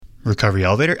Recovery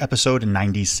Elevator, episode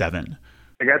 97.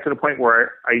 I got to the point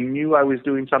where I knew I was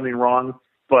doing something wrong,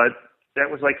 but that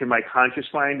was like in my conscious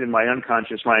mind, and my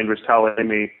unconscious mind was telling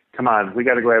me, come on, we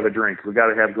got to go have a drink. We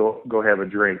got to go have a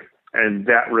drink. And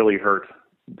that really hurt,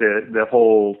 the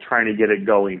whole trying to get it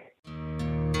going.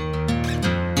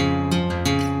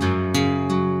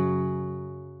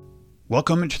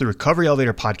 Welcome to the Recovery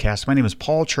Elevator podcast. My name is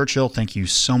Paul Churchill. Thank you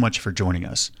so much for joining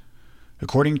us.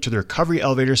 According to the Recovery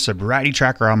Elevator sobriety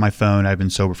tracker on my phone, I've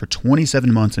been sober for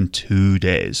 27 months and 2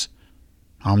 days.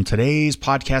 On today's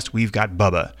podcast, we've got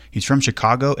Bubba. He's from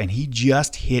Chicago, and he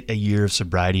just hit a year of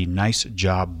sobriety. Nice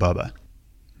job, Bubba.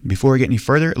 Before we get any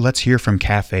further, let's hear from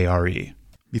Café RE.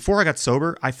 Before I got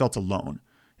sober, I felt alone.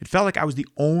 It felt like I was the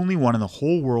only one in the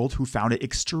whole world who found it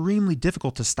extremely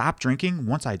difficult to stop drinking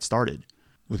once I had started.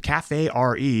 With Café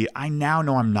RE, I now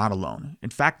know I'm not alone. In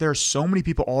fact, there are so many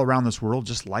people all around this world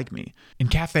just like me. In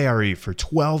Café RE, for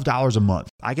 $12 a month,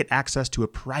 I get access to a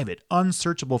private,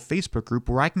 unsearchable Facebook group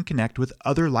where I can connect with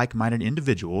other like-minded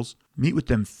individuals, meet with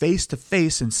them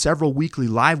face-to-face in several weekly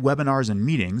live webinars and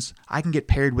meetings. I can get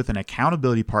paired with an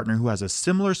accountability partner who has a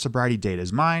similar sobriety date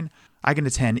as mine. I can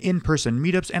attend in-person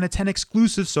meetups and attend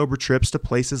exclusive sober trips to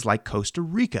places like Costa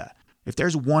Rica. If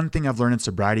there's one thing I've learned in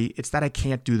sobriety, it's that I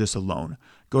can't do this alone.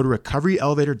 Go to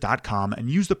recoveryelevator.com and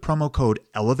use the promo code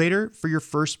ELEVATOR for your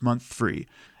first month free.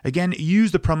 Again,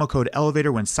 use the promo code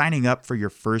ELEVATOR when signing up for your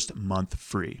first month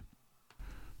free.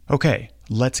 Okay,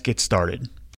 let's get started.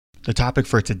 The topic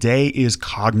for today is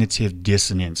cognitive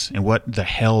dissonance and what the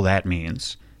hell that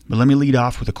means. But let me lead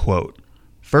off with a quote.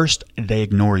 First, they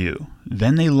ignore you.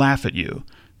 Then they laugh at you.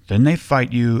 Then they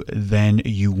fight you. Then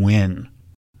you win.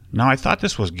 Now, I thought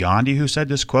this was Gandhi who said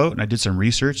this quote, and I did some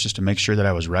research just to make sure that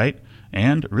I was right,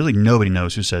 and really nobody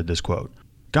knows who said this quote.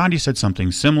 Gandhi said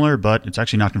something similar, but it's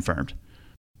actually not confirmed.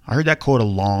 I heard that quote a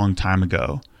long time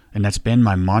ago, and that's been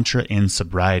my mantra in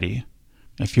sobriety.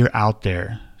 If you're out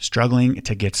there struggling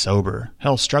to get sober,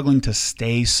 hell, struggling to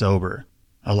stay sober,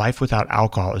 a life without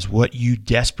alcohol is what you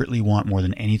desperately want more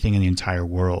than anything in the entire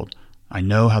world. I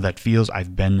know how that feels.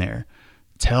 I've been there.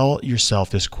 Tell yourself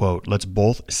this quote. Let's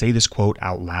both say this quote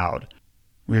out loud.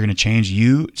 We're going to change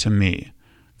you to me.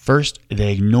 First,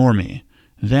 they ignore me.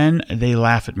 Then they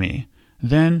laugh at me.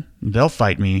 Then they'll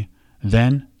fight me.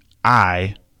 Then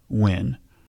I win.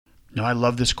 Now, I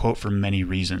love this quote for many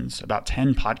reasons. About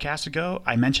 10 podcasts ago,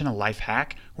 I mentioned a life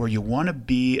hack where you want to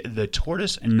be the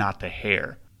tortoise and not the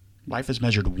hare. Life is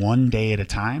measured one day at a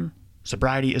time.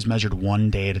 Sobriety is measured one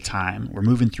day at a time. We're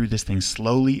moving through this thing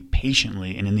slowly,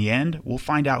 patiently, and in the end, we'll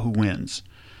find out who wins.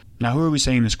 Now, who are we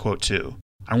saying this quote to?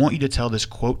 I want you to tell this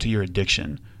quote to your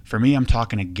addiction. For me, I'm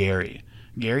talking to Gary.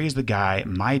 Gary is the guy,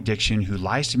 my addiction, who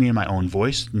lies to me in my own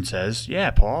voice and says,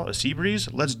 yeah, Paul, a sea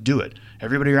breeze? Let's do it.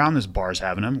 Everybody around this bar is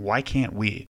having them. Why can't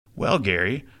we? Well,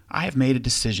 Gary, I have made a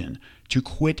decision to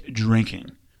quit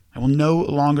drinking. I will no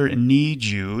longer need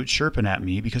you chirping at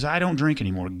me because I don't drink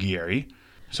anymore, Gary.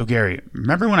 So Gary,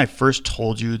 remember when I first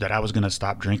told you that I was going to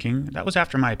stop drinking? That was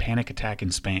after my panic attack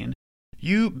in Spain.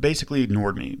 You basically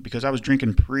ignored me because I was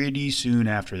drinking pretty soon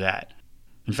after that.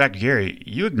 In fact, Gary,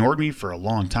 you ignored me for a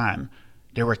long time.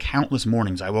 There were countless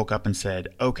mornings I woke up and said,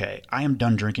 okay, I am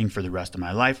done drinking for the rest of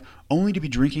my life, only to be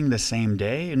drinking the same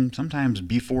day and sometimes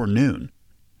before noon.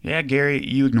 Yeah, Gary,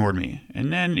 you ignored me.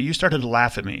 And then you started to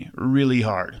laugh at me really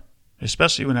hard.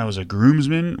 Especially when I was a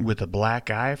groomsman with a black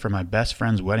guy for my best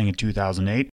friend's wedding in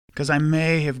 2008, because I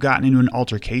may have gotten into an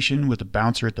altercation with a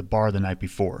bouncer at the bar the night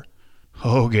before.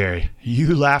 Oh, Gary,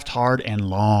 you laughed hard and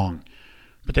long.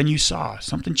 But then you saw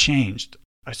something changed.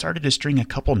 I started to string a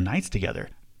couple nights together.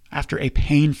 After a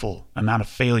painful amount of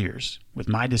failures with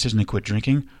my decision to quit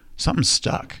drinking, something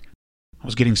stuck. I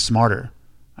was getting smarter.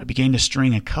 I began to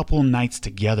string a couple nights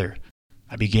together.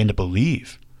 I began to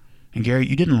believe. And Gary,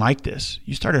 you didn't like this.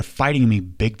 You started fighting me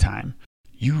big time.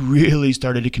 You really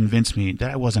started to convince me that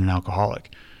I wasn't an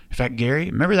alcoholic. In fact, Gary,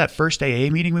 remember that first AA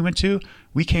meeting we went to?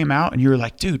 We came out and you were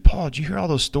like, dude, Paul, did you hear all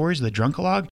those stories of the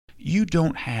drunkalog? You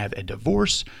don't have a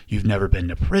divorce. You've never been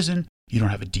to prison. You don't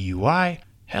have a DUI.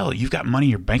 Hell, you've got money in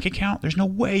your bank account. There's no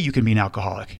way you can be an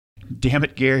alcoholic. Damn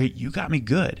it, Gary, you got me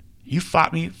good. You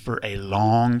fought me for a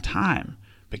long time.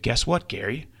 But guess what,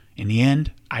 Gary? In the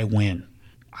end, I win.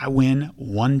 I win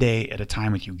one day at a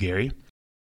time with you, Gary.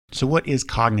 So what is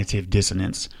cognitive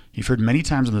dissonance? You've heard many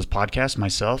times on this podcast,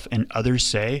 myself and others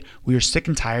say, we are sick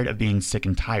and tired of being sick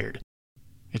and tired.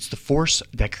 It's the force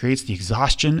that creates the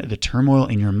exhaustion, the turmoil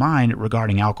in your mind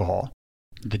regarding alcohol.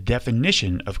 The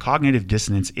definition of cognitive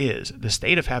dissonance is the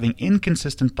state of having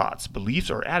inconsistent thoughts,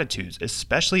 beliefs, or attitudes,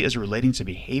 especially as relating to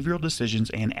behavioral decisions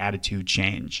and attitude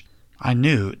change. I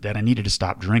knew that I needed to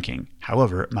stop drinking.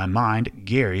 However, my mind,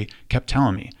 Gary, kept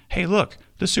telling me, Hey, look,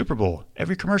 the Super Bowl.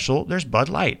 Every commercial, there's Bud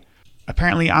Light.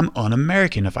 Apparently, I'm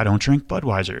un-American if I don't drink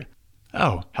Budweiser.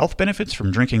 Oh, health benefits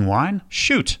from drinking wine?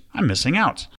 Shoot, I'm missing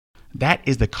out. That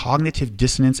is the cognitive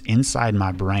dissonance inside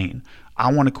my brain.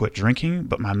 I want to quit drinking,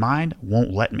 but my mind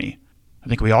won't let me. I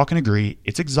think we all can agree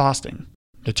it's exhausting.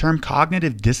 The term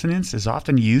cognitive dissonance is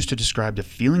often used to describe the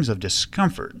feelings of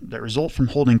discomfort that result from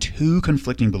holding two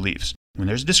conflicting beliefs. When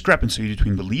there's a discrepancy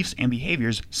between beliefs and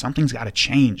behaviors, something's got to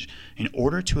change in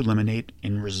order to eliminate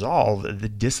and resolve the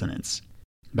dissonance.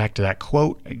 Back to that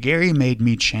quote, Gary made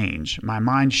me change. My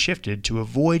mind shifted to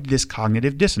avoid this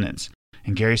cognitive dissonance.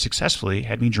 And Gary successfully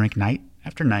had me drink night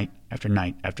after night after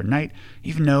night after night,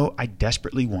 even though I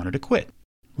desperately wanted to quit.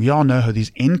 We all know how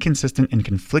these inconsistent and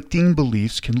conflicting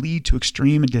beliefs can lead to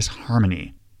extreme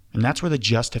disharmony. And that's where the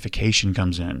justification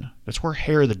comes in. That's where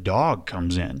hair of the dog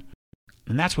comes in.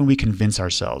 And that's when we convince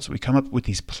ourselves. We come up with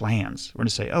these plans. We're going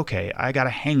to say, okay, I got a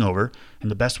hangover,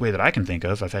 and the best way that I can think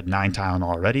of, I've had 9 Tylenol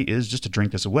already, is just to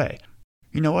drink this away.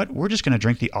 You know what? We're just going to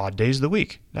drink the odd days of the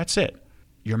week. That's it.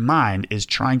 Your mind is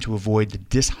trying to avoid the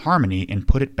disharmony and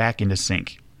put it back into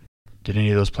sync. Did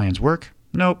any of those plans work?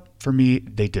 Nope. For me,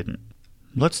 they didn't.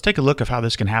 Let's take a look at how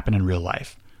this can happen in real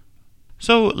life.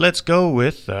 So let's go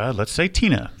with, let's say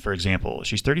Tina, for example.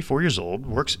 She's 34 years old,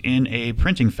 works in a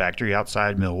printing factory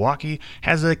outside Milwaukee,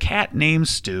 has a cat named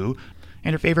Stu,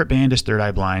 and her favorite band is Third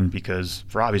Eye Blind because,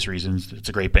 for obvious reasons, it's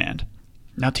a great band.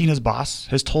 Now, Tina's boss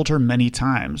has told her many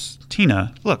times,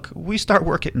 Tina, look, we start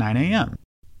work at 9 a.m.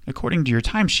 According to your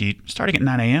timesheet, starting at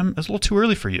 9 a.m. is a little too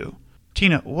early for you.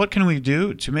 Tina, what can we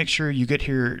do to make sure you get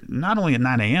here not only at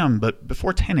 9 a.m., but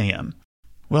before 10 a.m.?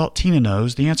 Well, Tina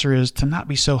knows the answer is to not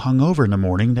be so hungover in the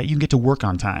morning that you can get to work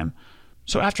on time.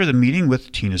 So after the meeting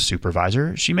with Tina's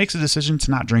supervisor, she makes a decision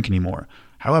to not drink anymore.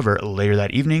 However, later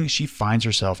that evening, she finds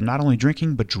herself not only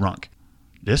drinking, but drunk.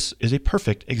 This is a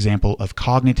perfect example of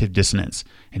cognitive dissonance,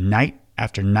 and night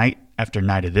after night after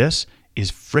night of this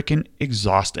is frickin'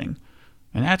 exhausting.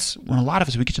 And that's when a lot of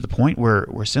us, we get to the point where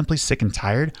we're simply sick and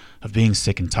tired of being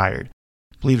sick and tired.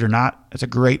 Believe it or not, that's a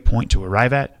great point to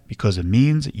arrive at because it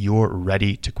means you're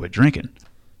ready to quit drinking.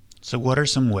 So what are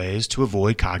some ways to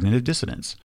avoid cognitive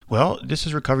dissonance? Well, this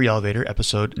is Recovery Elevator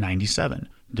episode 97.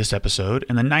 This episode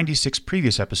and the 96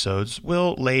 previous episodes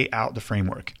will lay out the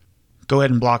framework. Go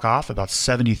ahead and block off about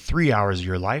 73 hours of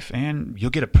your life and you'll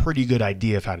get a pretty good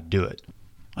idea of how to do it.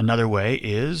 Another way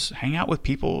is hang out with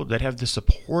people that have the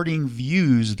supporting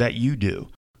views that you do.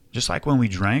 Just like when we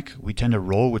drank, we tend to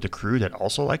roll with the crew that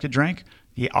also like to drink.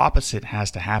 The opposite has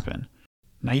to happen.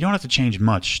 Now, you don't have to change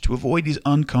much to avoid these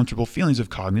uncomfortable feelings of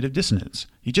cognitive dissonance.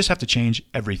 You just have to change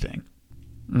everything.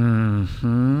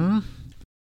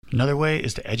 Another way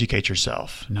is to educate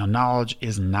yourself. Now, knowledge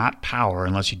is not power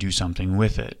unless you do something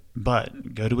with it.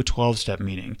 But go to a 12-step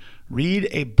meeting. Read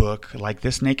a book like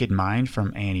This Naked Mind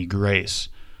from Annie Grace.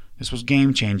 This was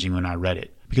game-changing when I read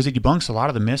it because it debunks a lot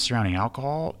of the myths surrounding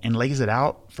alcohol and lays it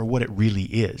out for what it really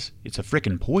is. It's a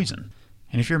frickin' poison.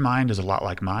 And if your mind is a lot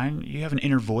like mine, you have an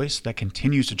inner voice that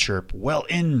continues to chirp well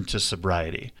into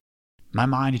sobriety. My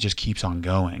mind, it just keeps on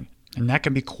going. And that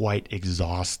can be quite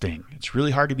exhausting. It's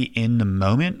really hard to be in the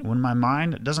moment when my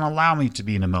mind doesn't allow me to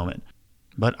be in the moment.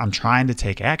 But I'm trying to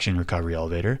take action, Recovery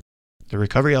Elevator. The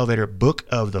Recovery Elevator book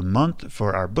of the month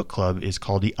for our book club is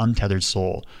called The Untethered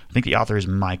Soul. I think the author is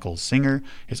Michael Singer.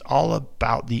 It's all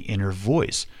about the inner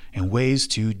voice and ways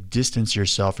to distance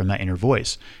yourself from that inner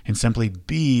voice and simply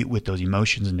be with those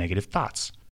emotions and negative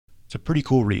thoughts. It's a pretty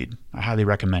cool read. I highly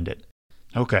recommend it.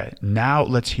 Okay, now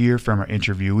let's hear from our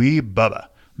interviewee, Bubba.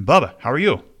 Bubba, how are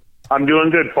you? I'm doing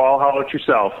good, Paul. How about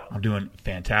yourself? I'm doing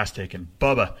fantastic. And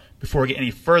Bubba, before we get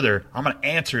any further, I'm going to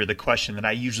answer the question that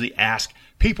I usually ask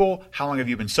people. How long have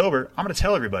you been sober? I'm going to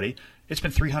tell everybody it's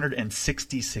been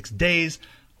 366 days,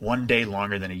 1 day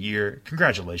longer than a year.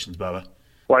 Congratulations, Bubba.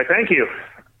 Why, thank you.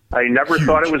 I never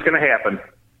thought it was going to happen.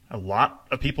 A lot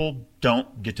of people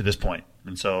don't get to this point.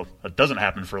 And so it doesn't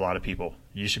happen for a lot of people.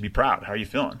 You should be proud. How are you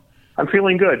feeling? I'm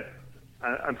feeling good.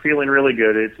 I'm feeling really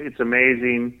good. It's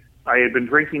amazing. I had been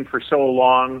drinking for so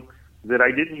long that I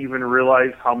didn't even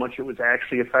realize how much it was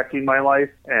actually affecting my life.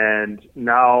 And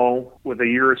now, with a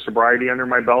year of sobriety under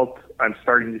my belt, I'm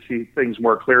starting to see things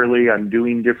more clearly. I'm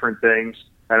doing different things.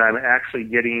 And I'm actually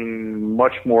getting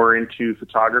much more into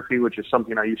photography, which is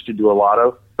something I used to do a lot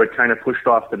of, but kind of pushed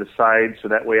off to the side so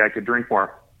that way I could drink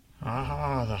more. The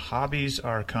hobbies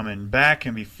are coming back.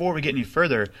 And before we get any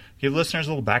further, give listeners a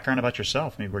little background about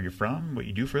yourself, maybe where you're from, what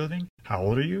you do for a living, how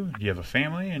old are you, do you have a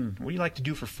family, and what do you like to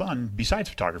do for fun besides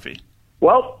photography?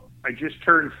 Well, I just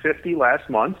turned 50 last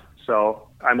month, so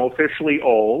I'm officially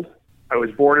old. I was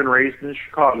born and raised in the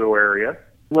Chicago area.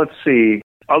 Let's see.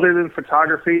 Other than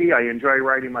photography, I enjoy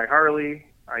riding my Harley.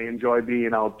 I enjoy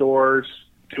being outdoors,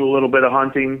 do a little bit of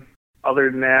hunting.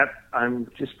 Other than that, I'm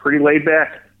just pretty laid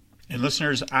back. And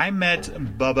listeners, I met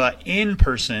Bubba in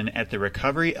person at the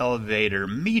Recovery Elevator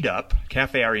meetup,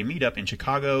 Café RE meetup in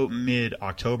Chicago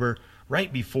mid-October,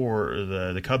 right before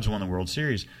the Cubs won the World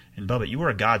Series. And Bubba, you were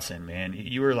a godsend, man.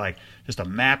 You were like just a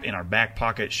map in our back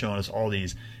pocket showing us all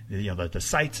these, the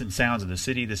sights and sounds of the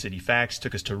city facts.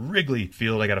 Took us to Wrigley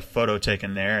Field. I got a photo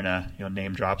taken there, and a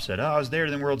name drop said, I was there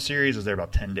in the World Series. I was there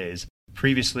about 10 days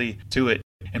previously to it.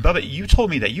 And Bubba, you told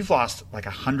me that you've lost like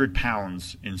 100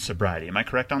 pounds in sobriety. Am I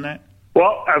correct on that?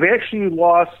 Well, I've actually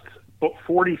lost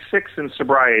 46 in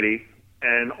sobriety,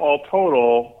 and all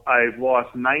total, I've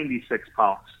lost 96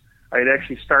 pounds. I had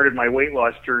actually started my weight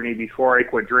loss journey before I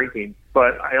quit drinking,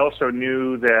 but I also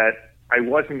knew that I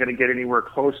wasn't going to get anywhere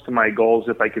close to my goals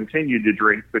if I continued to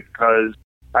drink, because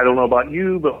I don't know about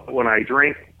you, but when I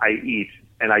drink, I eat,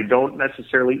 and I don't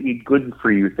necessarily eat good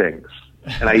for you things.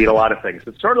 And I eat a lot of things.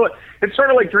 It's sort of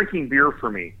like drinking beer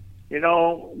for me.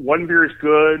 One beer is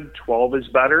good, 12 is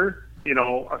better.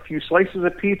 A few slices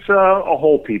of pizza, a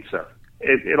whole pizza.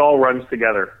 It all runs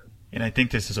together. And I think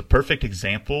this is a perfect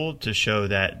example to show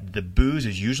that the booze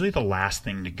is usually the last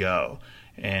thing to go.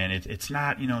 And it's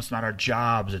not, it's not our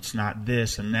jobs, it's not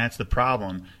this, and that's the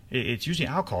problem. It's usually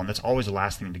alcohol, and that's always the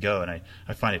last thing to go. And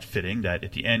I find it fitting that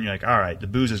at the end you're like, all right, the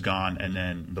booze is gone, and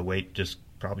then the weight just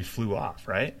probably flew off,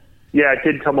 right? Yeah, it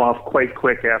did come off quite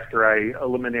quick after I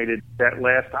eliminated that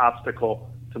last obstacle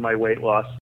to my weight loss.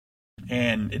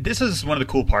 And this is one of the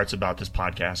cool parts about this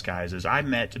podcast, guys, is I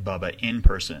met Bubba in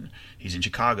person. He's in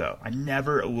Chicago. I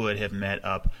never would have met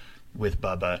up with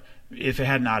Bubba if it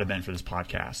had not have been for this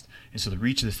podcast. And so the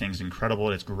reach of this thing is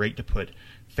incredible. It's great to put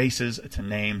faces to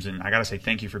names. And I got to say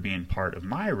thank you for being part of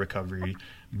my recovery,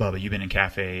 Bubba. You've been in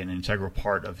Café, an integral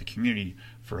part of the community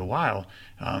for a while.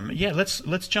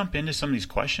 Let's jump into some of these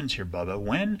questions here, Bubba.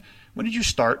 When did you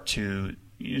start to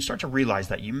realize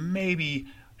that you maybe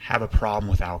have a problem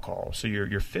with alcohol? So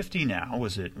you're 50 now.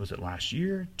 Was it last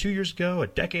year, 2 years ago, a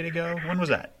decade ago? When was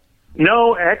that?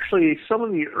 No, actually, some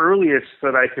of the earliest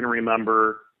that I can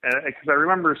remember, because I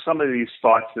remember some of these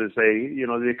thoughts as they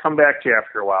come back to you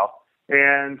after a while.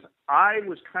 And I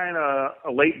was kind of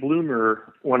a late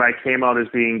bloomer when I came out as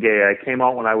being gay. I came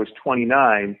out when I was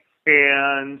 29.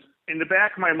 And in the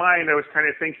back of my mind, I was kind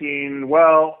of thinking,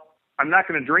 well, I'm not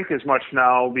going to drink as much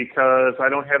now because I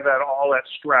don't have all that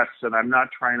stress, and I'm not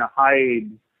trying to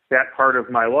hide that part of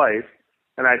my life.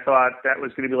 And I thought that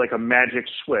was going to be like a magic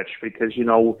switch because,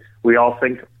 we all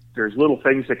think there's little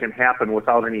things that can happen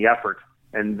without any effort.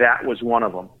 And that was one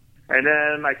of them. And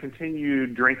then I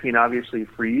continued drinking, obviously,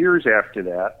 for years after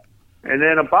that. And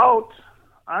then about,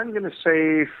 I'm going to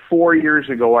say 4 years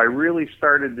ago, I really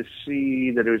started to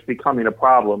see that it was becoming a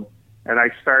problem. And I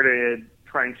started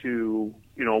trying to,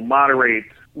 moderate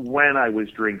when I was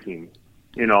drinking.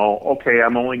 Okay,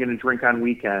 I'm only going to drink on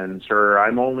weekends, or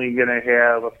I'm only going to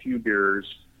have a few beers.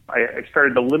 I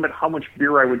started to limit how much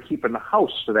beer I would keep in the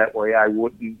house so that way I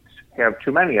wouldn't have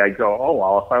too many. I'd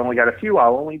go, if I only got a few,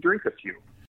 I'll only drink a few.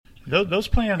 Those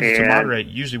plans to moderate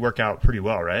usually work out pretty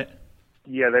well, right?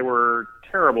 Yeah, they were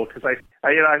terrible because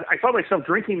I felt myself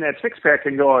drinking that six-pack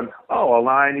and going, now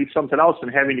I need something else,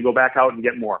 and having to go back out and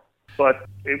get more. But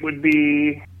it would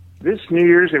be this New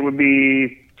Year's, it would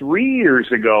be 3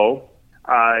 years ago.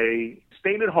 I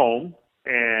stayed at home,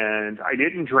 and I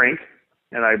didn't drink,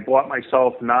 and I bought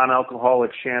myself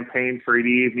non-alcoholic champagne for the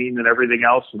evening and everything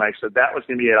else, and I said that was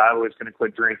going to be it. I was going to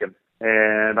quit drinking,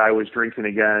 and I was drinking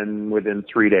again within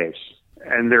 3 days.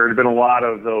 And there had been a lot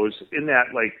of those, in that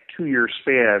 2-year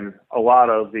span, a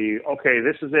lot of okay,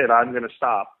 this is it, I'm going to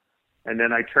stop. And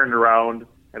then I turned around,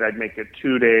 and I'd make it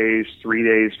 2 days, 3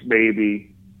 days,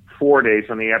 maybe 4 days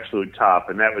on the absolute top,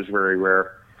 and that was very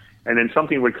rare. And then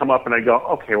something would come up, and I'd go,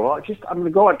 okay, well, I'm going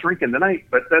to go out drinking tonight,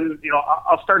 but then,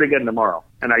 I'll start again tomorrow.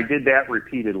 And I did that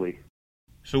repeatedly.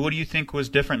 So what do you think was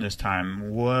different this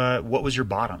time? What was your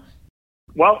bottom?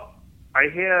 Well, I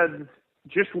had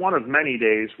just one of many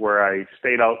days where I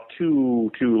stayed out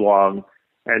too long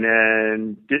and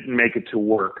then didn't make it to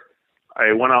work.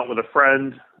 I went out with a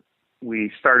friend.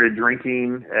 We started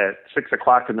drinking at 6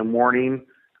 o'clock in the morning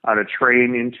on a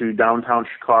train into downtown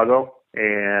Chicago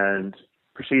and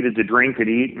proceeded to drink and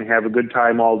eat and have a good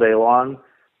time all day long.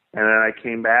 And then I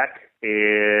came back,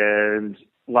 and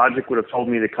logic would have told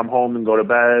me to come home and go to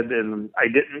bed, and I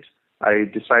didn't. I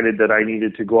decided that I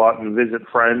needed to go out and visit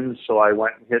friends, so I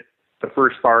went and hit the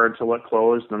first bar until it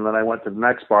closed, and then I went to the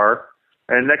next bar.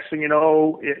 And next thing you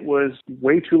know, it was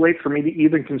way too late for me to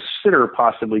even consider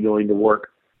possibly going to work.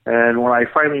 And when I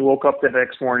finally woke up the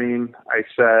next morning, I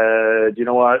said, you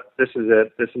know what? This is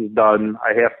it. This is done.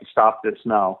 I have to stop this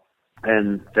now.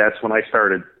 And that's when I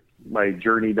started my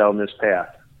journey down this path.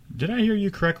 Did I hear you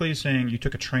correctly saying you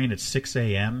took a train at 6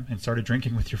 a.m. and started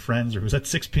drinking with your friends, or was that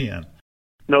 6 p.m.?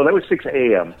 No, that was 6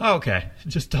 a.m. Oh, okay.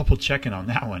 Just double checking on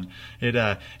that one.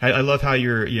 I love how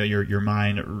your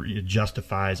mind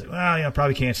justifies, well,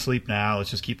 probably can't sleep now. Let's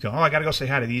just keep going. Oh, I got to go say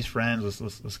hi to these friends.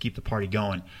 Let's keep the party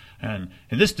going. And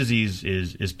this disease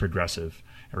is progressive,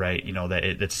 right?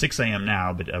 That's 6 a.m.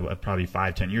 now, but probably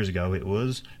 5-10 years ago it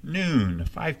was noon,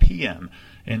 5 p.m.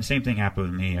 And same thing happened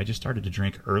with me. I just started to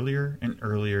drink earlier and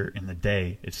earlier in the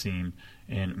day, it seemed,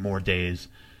 and more days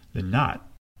than not.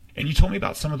 And you told me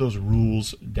about some of those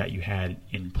rules that you had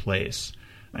in place.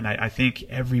 And I think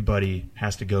everybody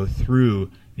has to go through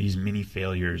these mini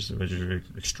failures, which are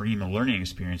extreme learning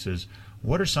experiences.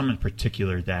 What are some in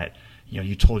particular that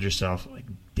you told yourself, like,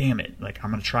 damn it, like,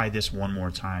 I'm going to try this one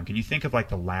more time? Can you think of like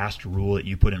the last rule that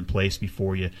you put in place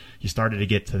before you started to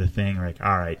get to the thing, like,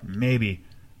 all right, maybe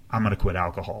I'm going to quit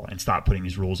alcohol and stop putting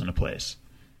these rules into place?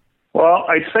 Well,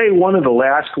 I'd say one of the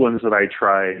last ones that I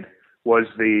tried was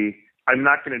I'm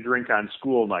not going to drink on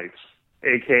school nights,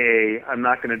 a.k.a. I'm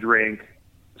not going to drink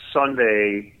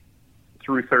Sunday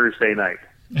through Thursday night.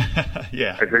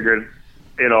 Yeah. I figured,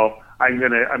 I'm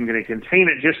gonna contain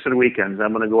it just to the weekends.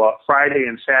 I'm going to go out Friday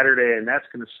and Saturday, and that's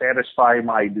going to satisfy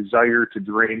my desire to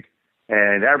drink,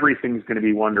 and everything's going to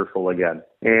be wonderful again.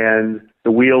 And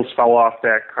the wheels fell off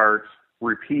that cart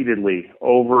repeatedly,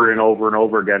 over and over and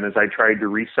over again, as I tried to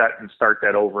reset and start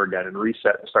that over again, and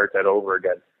reset and start that over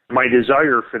again. My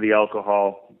desire for the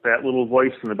alcohol, that little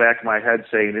voice in the back of my head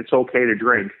saying it's okay to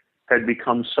drink, had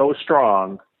become so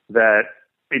strong that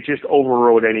it just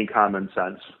overrode any common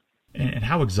sense. And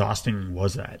how exhausting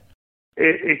was that?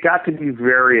 It got to be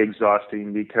very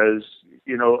exhausting because,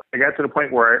 I got to the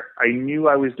point where I knew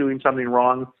I was doing something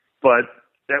wrong, but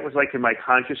that was like in my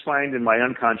conscious mind, and my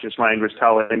unconscious mind was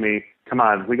telling me, come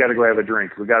on, we got to go have a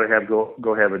drink. We got to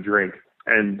go have a drink.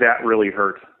 And that really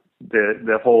hurt.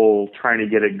 The whole trying to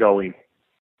get it going.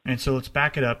 And so let's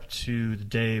back it up to the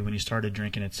day when you started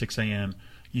drinking at 6 a.m.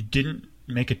 You didn't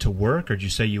make it to work, or did you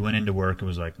say you went into work and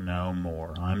was like, no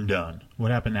more, I'm done?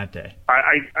 What happened that day?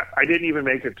 I didn't even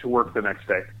make it to work the next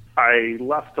day. I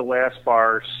left the last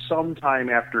bar sometime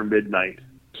after midnight.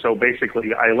 So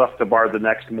basically, I left the bar the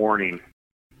next morning.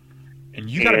 And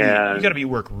you gotta be at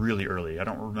work really early. I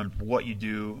don't remember what you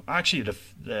do. Actually,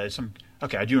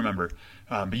 okay, I do remember.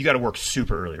 But you got to work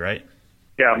super early, right?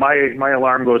 Yeah, my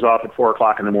alarm goes off at 4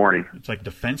 o'clock in the morning. It's like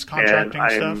defense contracting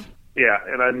stuff. Yeah,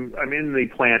 and I'm in the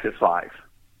plant at 5.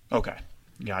 Okay,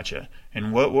 gotcha.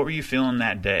 And what were you feeling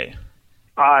that day?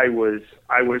 I was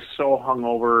so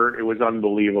hungover, it was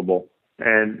unbelievable.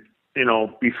 And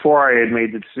before I had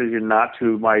made the decision not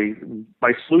to, my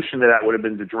solution to that would have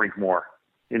been to drink more.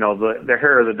 The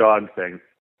hair of the dog thing.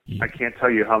 Yeah. I can't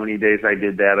tell you how many days I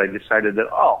did that. I decided that,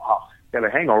 got a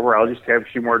hangover, I'll just have a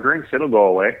few more drinks, it'll go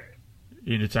away.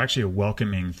 And it's actually a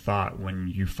welcoming thought when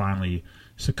you finally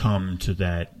succumb to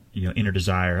that, inner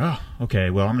desire. Oh, okay,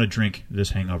 well, I'm going to drink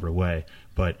this hangover away.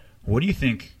 But what do you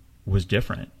think was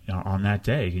different on that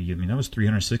day? That was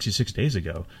 366 days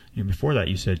ago. Before that,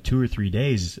 you said 2 or 3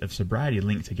 days of sobriety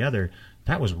linked together.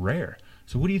 That was rare.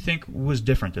 So what do you think was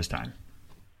different this time?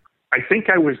 I think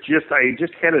I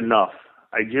just had enough.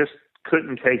 I just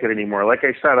couldn't take it anymore. Like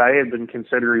I said, I had been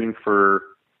considering for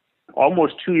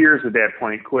almost 2 years at that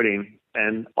point quitting,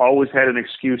 and always had an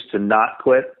excuse to not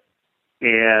quit.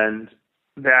 And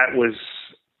that was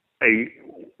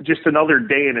just another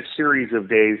day in a series of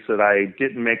days that I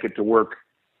didn't make it to work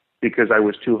because I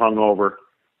was too hungover.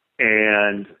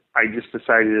 And I just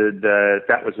decided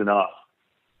that was enough.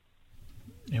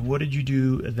 And what did you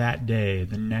do that day,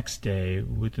 the next day,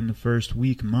 within the first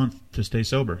week, month to stay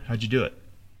sober? How'd you do it?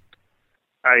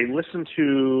 I listened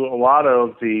to a lot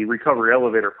of the Recovery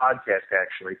Elevator podcast,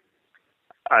 actually.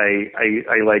 I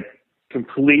like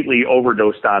completely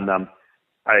overdosed on them.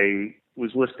 I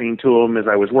was listening to them as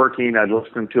I was working. I'd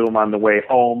listen to them on the way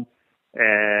home.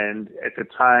 And at the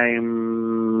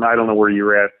time, I don't know where you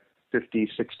were at,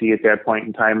 50, 60 at that point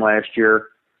in time last year.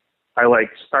 I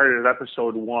started at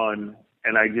episode 1,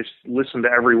 and I just listened to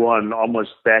every one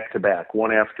almost back to back,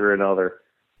 one after another.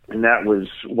 And that was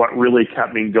what really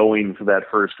kept me going for that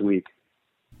first week.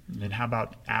 And how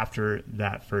about after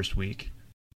that first week?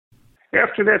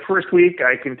 After that first week,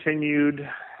 I continued,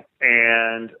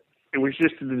 and it was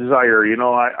just the desire.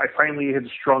 I finally had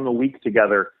strung a week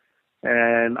together,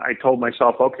 and I told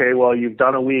myself, okay, well, you've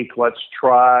done a week. Let's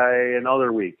try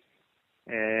another week.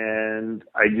 And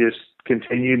I just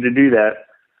continued to do that.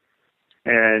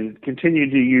 and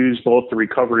continued to use both the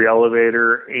recovery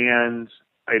elevator and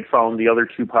I'd found the other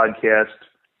two podcasts.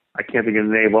 I can't think of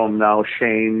the name of them now,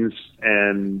 Shane's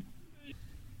and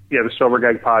the Sober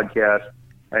Guy podcast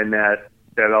and that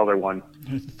other one.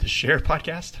 The Share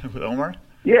podcast with Omar?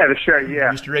 Yeah, the Share,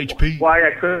 yeah. Mr. HP. Why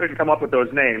I couldn't come up with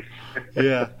those names.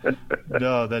 Yeah.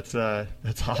 No, that's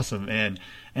awesome. And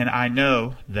I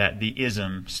know that the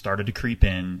ism started to creep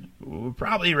in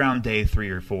probably around day 3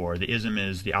 or 4. The ism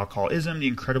is the alcoholism, the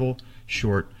incredible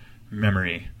short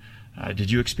memory.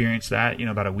 Did you experience that,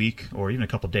 about a week or even a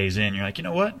couple of days in? You're like, you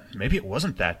know what? Maybe it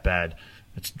wasn't that bad.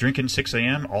 It's drinking 6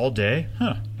 a.m. all day.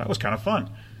 That was kind of fun.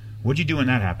 What'd you do when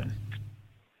that happened?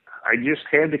 I just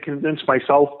had to convince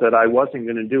myself that I wasn't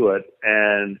going to do it.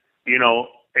 And,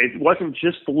 it wasn't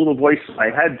just the little voice in my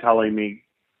head telling me,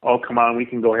 oh, come on, we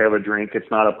can go have a drink.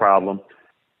 It's not a problem.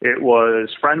 It was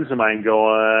friends of mine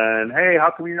going, hey,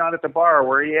 how come you're not at the bar?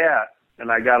 Where are you at?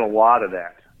 And I got a lot of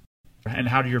that. And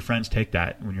how do your friends take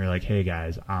that when you're like, hey,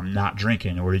 guys, I'm not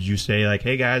drinking? Or did you say, like,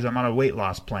 hey, guys, I'm on a weight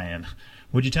loss plan?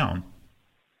 What'd you tell them?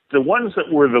 The ones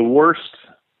that were the worst,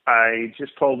 I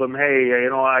just told them, hey,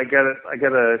 I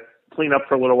gotta clean up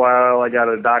for a little while. I got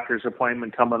a doctor's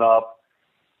appointment coming up.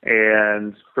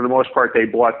 And for the most part, they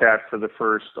bought that for the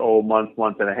first,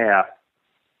 month and a half.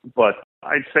 But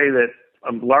I'd say that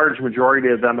a large majority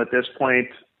of them at this point,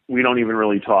 we don't even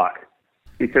really talk.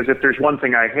 Because if there's one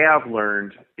thing I have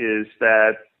learned is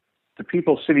that the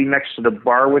people sitting next to the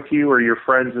bar with you are your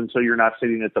friends until you're not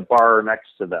sitting at the bar next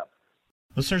to them.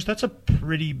 Listeners, that's a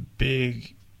pretty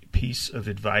big piece of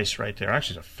advice right there.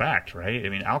 Actually, it's a fact, right? I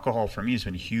mean, alcohol for me has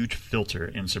been a huge filter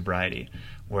in sobriety,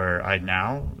 where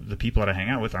the people that I hang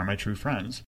out with are my true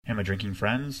friends. And my drinking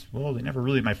friends, well, they never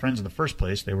really my friends in the first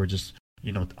place. They were just,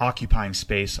 occupying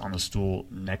space on the stool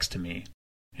next to me.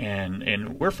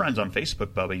 And we're friends on Facebook,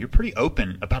 Bubba. You're pretty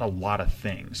open about a lot of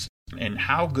things. And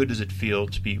how good does it feel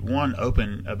to be, one,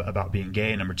 open about being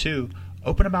gay, and number two,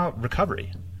 open about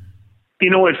recovery?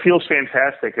 It feels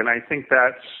fantastic. And I think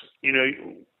that's,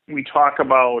 we talk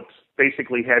about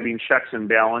basically having checks and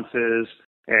balances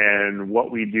and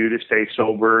what we do to stay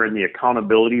sober and the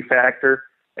accountability factor.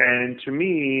 And to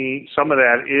me, some of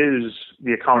that is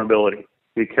the accountability,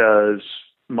 because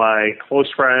my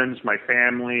close friends, my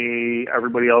family,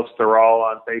 everybody else, they're all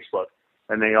on Facebook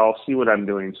and they all see what I'm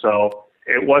doing. So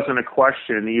it wasn't a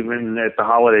question, even at the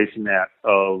holidays and that,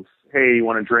 of, hey, you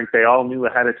want to drink? They all knew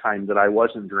ahead of time that I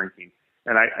wasn't drinking.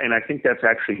 And I think that's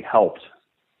actually helped,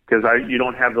 because you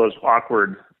don't have those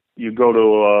awkward, you go to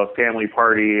a family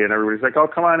party and everybody's like, oh,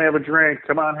 come on, have a drink.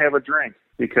 Come on, have a drink.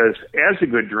 Because as a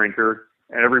good drinker,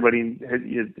 and everybody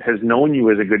has known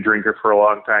you as a good drinker for a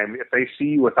long time, if they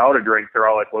see you without a drink, they're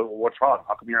all like, well, what's wrong?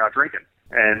 How come you're not drinking?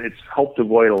 And it's helped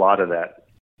avoid a lot of that.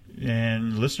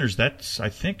 And listeners, that's, I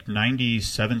think,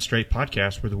 97 straight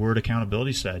podcasts where the word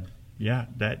accountability said. Yeah,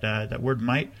 that word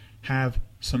might have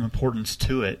some importance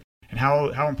to it. And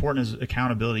how important has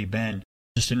accountability been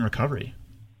just in recovery?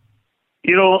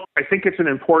 I think it's an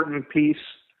important piece,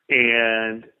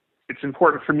 and it's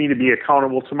important for me to be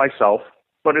accountable to myself,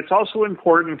 but it's also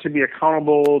important to be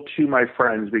accountable to my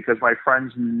friends, because my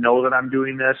friends know that I'm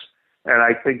doing this, and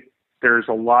I think there's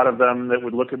a lot of them that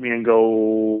would look at me and go,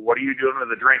 what are you doing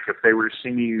with a drink, if they were to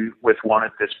see me with one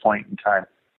at this point in time.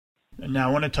 Now,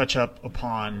 I want to touch up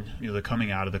upon the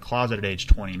coming out of the closet at age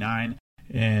 29.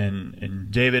 And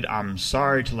David, I'm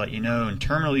sorry to let you know, in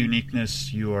terminal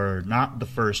uniqueness, you are not the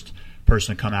first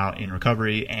person to come out in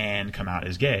recovery and come out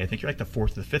as gay. I think you're like the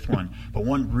 4th or the 5th one. But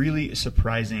one really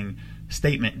surprising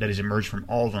statement that has emerged from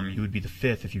all of them, you would be the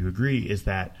 5th if you agree, is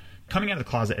that coming out of the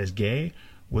closet as gay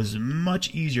was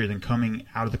much easier than coming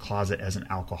out of the closet as an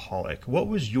alcoholic. What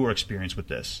was your experience with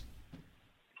this?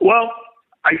 Well,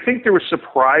 I think there was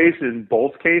surprise in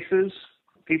both cases.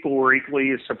 People were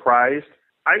equally as surprised.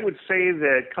 I would say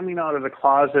that coming out of the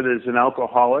closet as an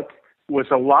alcoholic was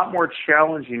a lot more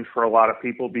challenging for a lot of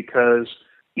people, because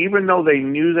even though they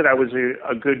knew that I was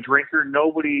a good drinker,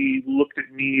 nobody looked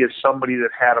at me as somebody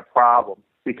that had a problem,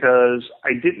 because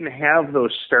I didn't have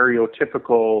those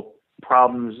stereotypical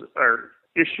problems or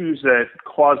issues that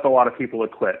caused a lot of people to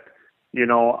quit.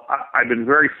 I've been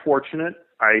very fortunate.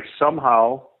 I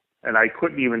somehow, and I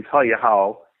couldn't even tell you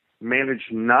how,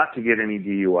 managed not to get any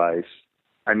DUIs.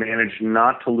 I managed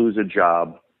not to lose a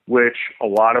job, which a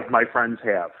lot of my friends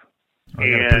have. I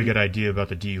got a pretty good idea about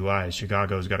the DUIs.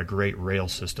 Chicago's got a great rail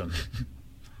system.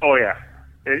 Oh, yeah.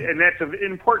 And that's an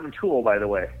important tool, by the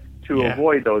way, to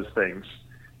avoid those things,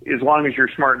 as long as you're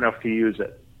smart enough to use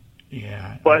it.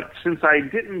 Yeah. But since I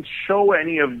didn't show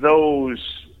any of those,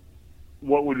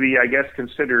 what would be, I guess,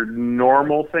 considered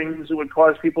normal things that would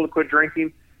cause people to quit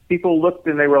drinking, people looked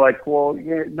and they were like, well,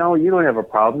 yeah, no, you don't have a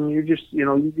problem. You just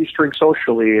drink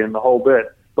socially and the whole bit.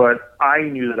 But I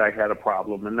knew that I had a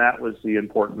problem, and that was the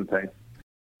important thing.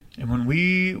 And when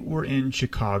we were in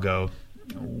Chicago,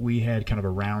 we had kind of a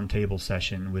round table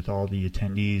session with all the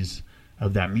attendees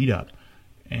of that meetup.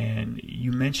 And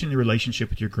you mentioned the relationship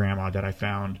with your grandma that I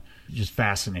found just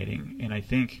fascinating. And I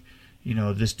think,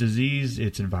 this disease,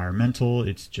 it's environmental,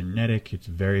 it's genetic, it's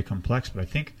very complex. But I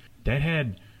think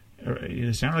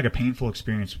it sounded like a painful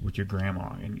experience with your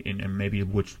grandma and maybe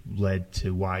which led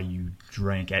to why you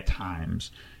drank at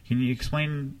times. Can you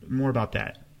explain more about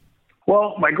that?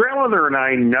 Well, my grandmother and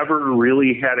I never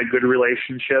really had a good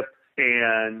relationship.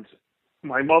 And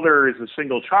my mother is a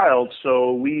single child,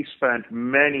 so we spent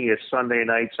many a Sunday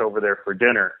nights over there for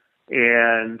dinner.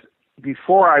 And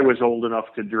before I was old enough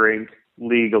to drink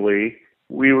legally,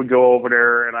 we would go over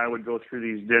there and I would go through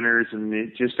these dinners, and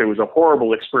it was a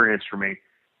horrible experience for me.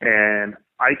 And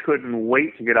I couldn't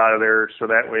wait to get out of there so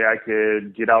that way I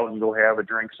could get out and go have a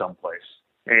drink someplace.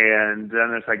 And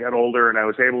then as I got older and I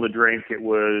was able to drink, it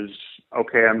was,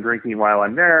 okay, I'm drinking while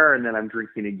I'm there, and then I'm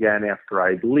drinking again after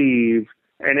I leave.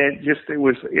 And it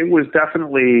was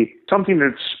definitely something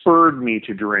that spurred me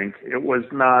to drink. It was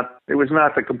not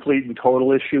the complete and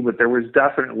total issue, but there was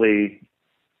definitely,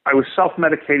 I was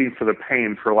self-medicating for the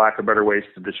pain, for lack of better ways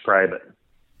to describe it.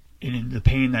 And the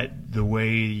pain the way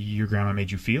your grandma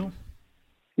made you feel?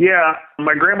 Yeah,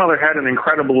 my grandmother had an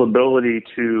incredible ability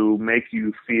to make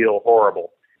you feel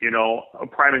horrible. A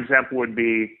prime example would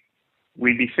be,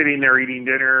 we'd be sitting there eating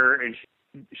dinner and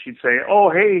she'd say, oh,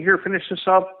 hey, here, finish this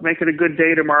up, make it a good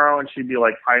day tomorrow. And she'd be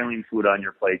like piling food on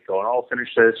your plate going, oh, finish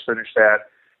this, finish that.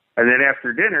 And then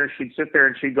after dinner, she'd sit there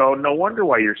and she'd go, no wonder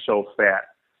why you're so fat.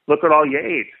 Look at all you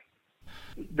ate.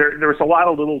 There was a lot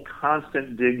of little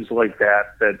constant digs like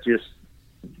that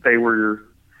they were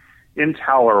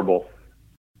intolerable.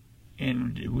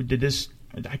 And did this,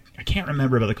 I can't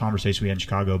remember about the conversation we had in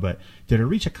Chicago, but did it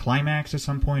reach a climax at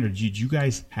some point, or did you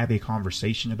guys have a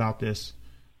conversation about this?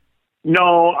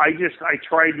 No, I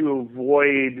tried to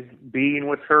avoid being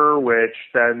with her, which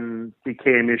then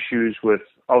became issues with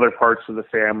other parts of the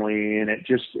family, and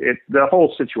the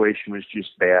whole situation was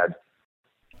just bad.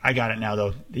 I got it now,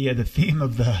 though. Yeah, the theme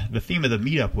of the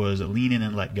meetup was lean in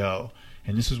and let go,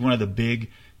 and this was one of the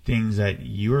big things that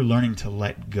you're learning to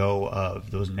let go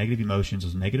of, those negative emotions,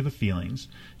 those negative feelings.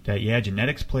 That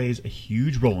genetics plays a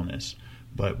huge role in this,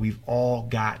 but we've all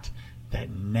got that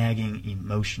nagging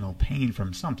emotional pain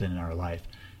from something in our life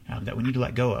that we need to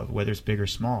let go of, whether it's big or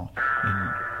small.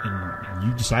 And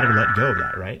you decided to let go of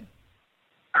that, right?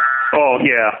 Oh,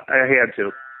 yeah, I had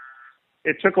to.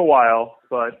 It took a while,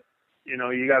 but,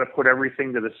 you got to put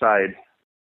everything to the side.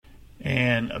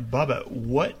 And Bubba,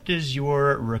 what does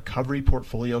your recovery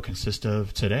portfolio consist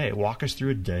of today? Walk us through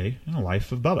a day in the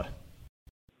life of Bubba.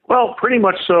 Well, pretty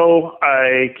much so.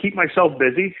 I keep myself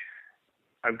busy.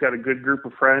 I've got a good group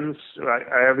of friends.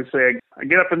 I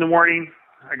get up in the morning,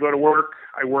 I go to work,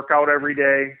 I work out every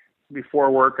day.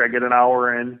 Before work, I get an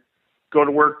hour in, go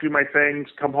to work, do my things,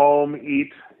 come home,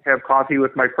 eat, have coffee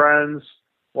with my friends,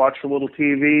 watch a little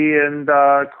TV, and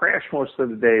crash most of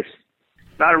the days.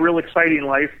 Not a real exciting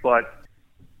life, but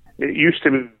it used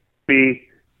to be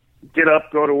get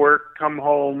up, go to work, come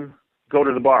home, go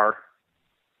to the bar.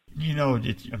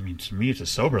 To me, it's a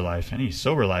sober life. Any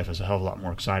sober life is a hell of a lot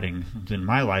more exciting than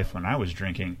my life when I was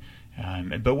drinking.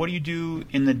 But what do you do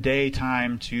in the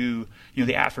daytime to,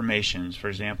 the affirmations? For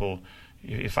example,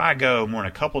 if I go more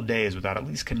than a couple days without at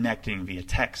least connecting via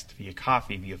text, via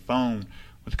coffee, via phone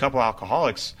with a couple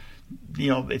alcoholics,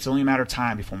 it's only a matter of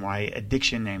time before my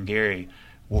addiction named Gary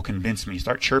will convince me,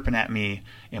 start chirping at me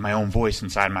in my own voice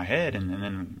inside my head, and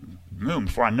then boom,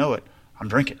 before I know it, I'm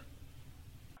drinking.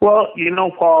 Well,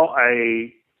 Paul,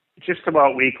 I just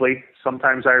about weekly,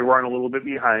 sometimes I run a little bit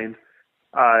behind,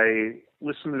 I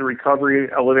listen to the Recovery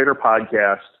Elevator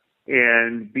podcast,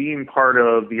 and being part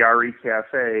of the RE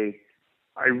Cafe,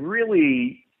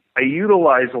 I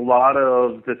utilize a lot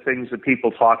of the things that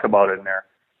people talk about in there.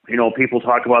 People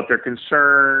talk about their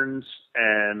concerns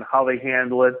and how they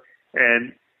handle it,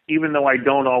 and even though I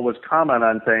don't always comment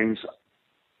on things,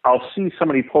 I'll see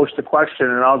somebody post a question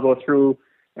and I'll go through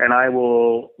and I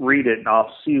will read it and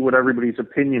I'll see what everybody's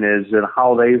opinion is and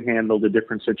how they've handled the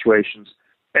different situations.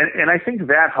 And I think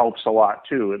that helps a lot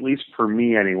too, at least for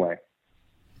me anyway.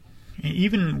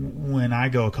 Even when I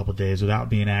go a couple of days without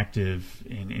being active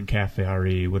in Café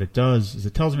RE, what it does is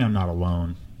it tells me I'm not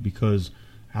alone, because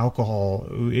alcohol,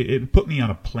 it put me on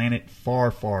a planet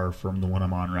far, far from the one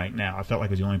I'm on right now. I felt like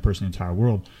I was the only person in the entire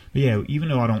world. But yeah, even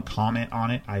though I don't comment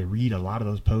on it, I read a lot of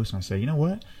those posts and I say, you know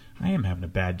what? I am having a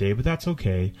bad day, but that's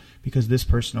okay because this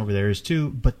person over there is too,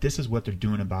 but this is what they're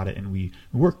doing about it. And we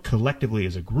work collectively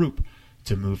as a group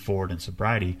to move forward in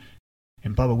sobriety.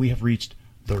 And Bubba, we have reached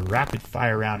the rapid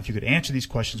fire round. If you could answer these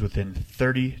questions within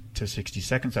 30 to 60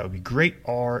 seconds, that would be great.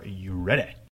 Are you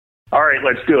ready? All right,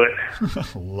 let's do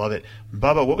it. Love it.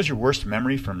 Bubba, what was your worst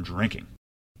memory from drinking?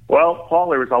 Well, Paul,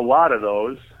 there was a lot of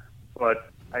those, but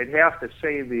I'd have to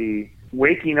say the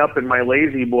waking up in my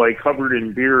lazy boy covered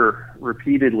in beer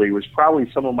repeatedly was probably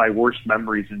some of my worst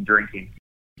memories in drinking.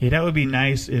 Yeah, that would be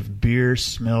nice if beer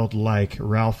smelled like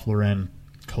Ralph Lauren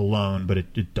cologne, but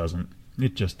it doesn't.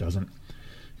 It just doesn't.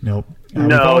 Nope.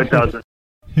 No, it doesn't.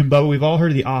 And Bubba, we've all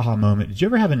heard of the aha moment. Did you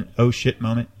ever have an oh shit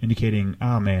moment indicating,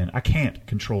 oh man, I can't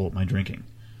control my drinking?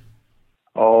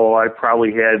 Oh, I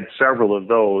probably had several of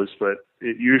those, but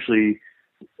it usually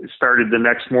started the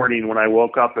next morning when I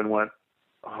woke up and went,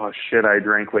 oh shit, I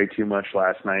drank way too much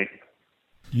last night.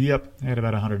 Yep, I had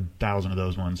about 100,000 of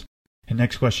those ones. And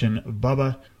next question,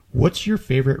 Bubba, what's your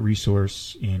favorite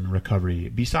resource in recovery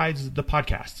besides the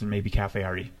podcasts and maybe Café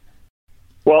RE?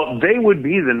 Well, they would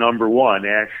be the number one,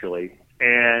 actually.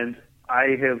 And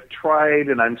I have tried,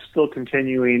 and I'm still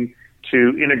continuing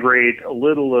to integrate a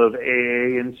little of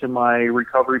AA into my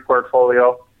recovery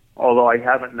portfolio, although I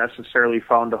haven't necessarily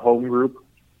found a home group.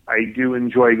 I do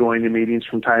enjoy going to meetings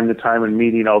from time to time and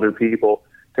meeting other people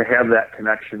to have that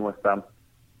connection with them.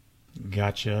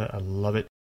 Gotcha. I love it.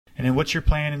 And then what's your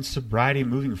plan in sobriety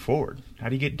moving forward? How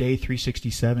do you get day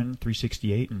 367,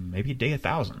 368, and maybe day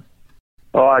 1,000?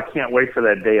 Oh, I can't wait for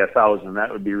that day 1,000.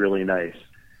 That would be really nice.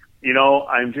 You know,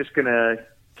 I'm just going to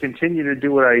continue to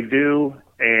do what I do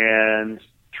and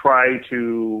try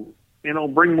to,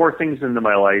 bring more things into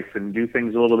my life and do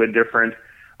things a little bit different.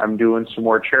 I'm doing some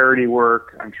more charity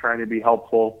work. I'm trying to be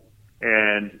helpful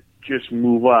and just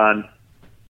move on.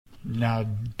 Now,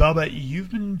 Bubba,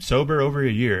 you've been sober over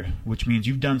a year, which means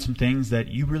you've done some things that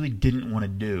you really didn't want to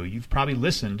do. You've probably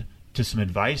listened to some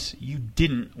advice you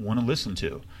didn't want to listen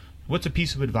to. What's a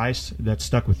piece of advice that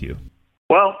stuck with you?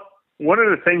 Well, one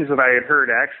of the things that I had heard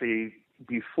actually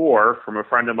before from a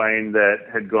friend of mine that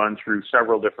had gone through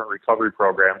several different recovery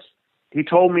programs, he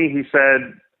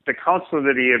said, the counselor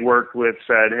that he had worked with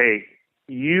said, hey,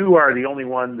 you are the only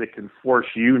one that can force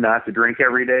you not to drink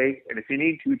every day. And if you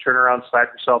need to, turn around,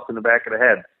 slap yourself in the back of the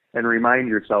head and remind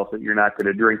yourself that you're not going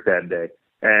to drink that day.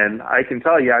 And I can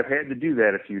tell you, I've had to do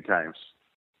that a few times.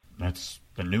 That's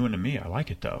a new one to me. I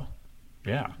like it, though.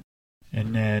 Yeah.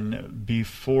 And then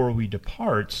before we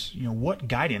depart, what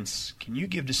guidance can you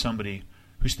give to somebody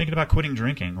who's thinking about quitting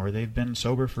drinking or they've been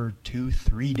sober for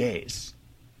 2-3 days?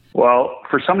 Well,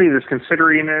 for somebody that's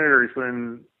considering it or has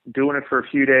been doing it for a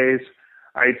few days,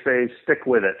 I'd say stick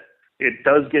with it. It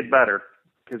does get better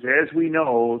because as we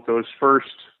know, those first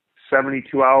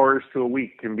 72 hours to a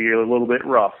week can be a little bit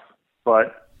rough.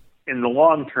 But in the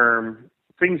long term,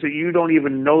 things that you don't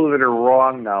even know that are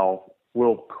wrong now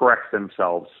will correct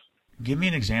themselves. Give me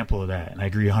an example of that. And I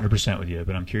agree 100% with you,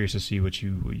 but I'm curious to see if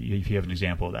you have an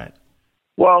example of that.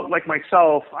 Well, like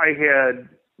myself, I had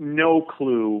no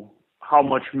clue how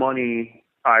much money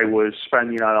I was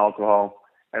spending on alcohol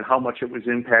and how much it was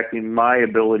impacting my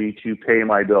ability to pay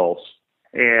my bills.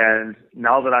 And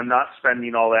now that I'm not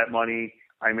spending all that money,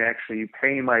 I'm actually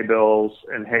paying my bills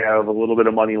and have a little bit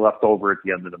of money left over at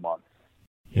the end of the month.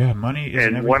 Yeah, money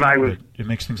isn't everything, but it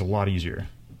makes things a lot easier.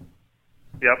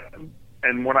 Yep.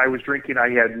 And when I was drinking, I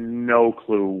had no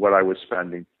clue what I was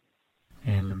spending.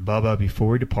 And Bubba, before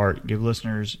we depart, give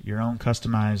listeners your own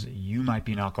customized "You Might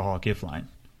Be an Alcoholic" if line.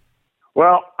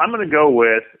 Well, I'm going to go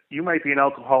with you might be an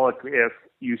alcoholic if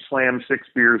you slam 6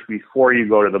 beers before you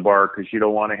go to the bar because you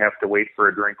don't want to have to wait for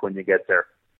a drink when you get there.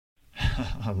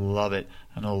 I love it.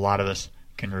 I know a lot of us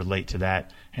can relate to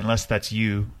that. Unless that's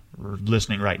you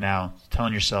listening right now,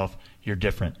 telling yourself you're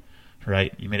different.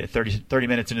 Right? You made it 30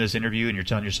 minutes into this interview and you're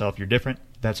telling yourself you're different.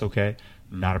 That's okay.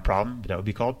 Not a problem. That would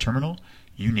be called terminal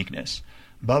uniqueness.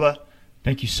 Bubba,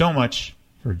 thank you so much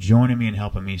for joining me and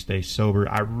helping me stay sober.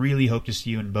 I really hope to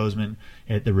see you in Bozeman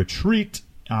at the retreat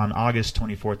on August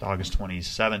 24th, August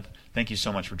 27th. Thank you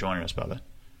so much for joining us, Bubba.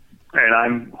 And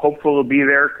I'm hopeful to be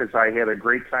there because I had a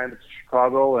great time at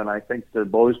Chicago, and I think the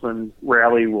Bozeman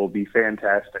rally will be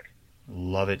fantastic.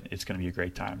 Love it. It's going to be a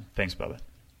great time. Thanks, Bubba.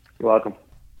 You're welcome.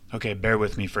 Okay, bear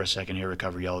with me for a second here,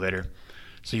 Recovery Elevator.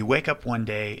 So you wake up one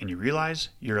day and you realize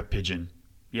you're a pigeon.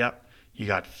 Yep, you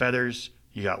got feathers,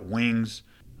 you got wings.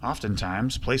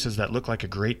 Oftentimes, places that look like a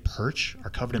great perch are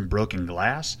covered in broken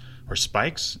glass or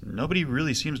spikes. Nobody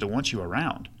really seems to want you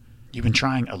around. You've been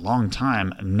trying a long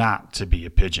time not to be a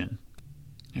pigeon.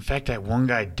 In fact, that one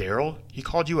guy, Daryl, he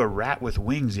called you a rat with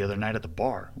wings the other night at the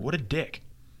bar. What a dick.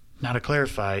 Now, to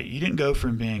clarify, you didn't go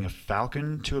from being a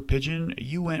falcon to a pigeon.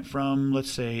 You went from,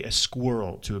 let's say, a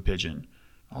squirrel to a pigeon.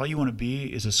 All you want to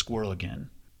be is a squirrel again.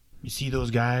 You see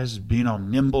those guys being all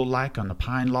nimble like on the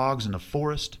pine logs in the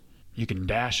forest? You can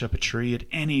dash up a tree at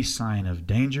any sign of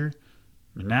danger.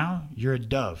 But now you're a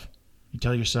dove. You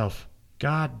tell yourself,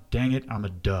 God dang it, I'm a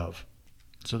dove.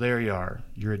 So there you are.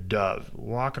 You're a dove,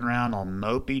 walking around all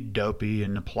mopey-dopey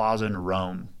in the plaza in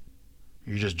Rome.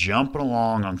 You're just jumping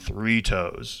along on 3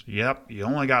 toes. Yep, you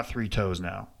only got 3 toes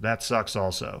now. That sucks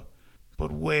also.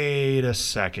 But wait a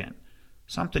second.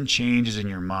 Something changes in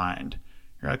your mind.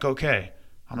 You're like, okay,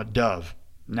 I'm a dove.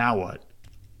 Now what?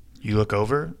 You look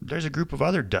over, there's a group of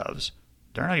other doves.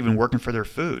 They're not even working for their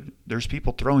food. There's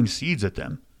people throwing seeds at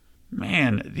them.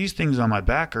 Man, these things on my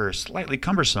back are slightly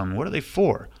cumbersome. What are they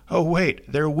for? Oh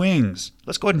wait, they're wings.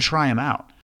 Let's go ahead and try them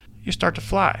out. You start to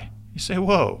fly. You say,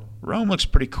 whoa, Rome looks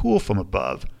pretty cool from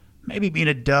above. Maybe being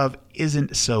a dove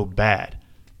isn't so bad.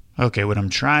 Okay, what I'm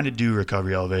trying to do,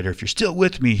 Recovery Elevator, if you're still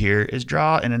with me here, is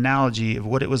draw an analogy of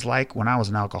what it was like when I was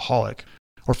an alcoholic,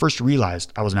 or first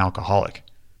realized I was an alcoholic.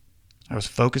 I was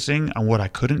focusing on what I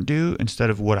couldn't do instead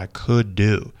of what I could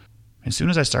do. As soon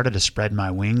as I started to spread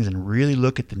my wings and really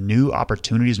look at the new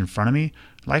opportunities in front of me,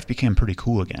 life became pretty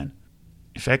cool again.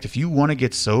 In fact, if you want to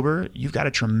get sober, you've got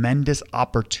a tremendous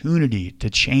opportunity to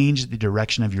change the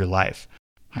direction of your life.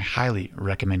 I highly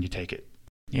recommend you take it.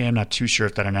 Yeah, I'm not too sure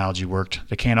if that analogy worked.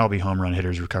 They can't all be home run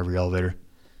hitters, Recovery Elevator.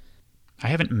 I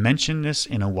haven't mentioned this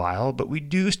in a while, but we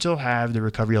do still have the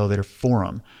Recovery Elevator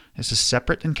Forum. This is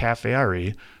separate than Café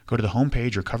RE. Go to the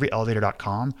homepage,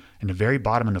 recoveryelevator.com, and the very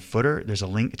bottom in the footer, there's a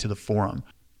link to the forum.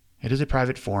 It is a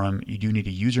private forum. You do need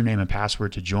a username and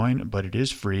password to join, but it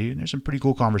is free, and there's some pretty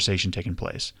cool conversation taking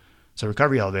place. So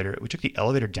Recovery Elevator, we took the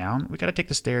elevator down. We got to take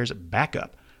the stairs back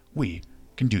up. We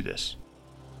can do this.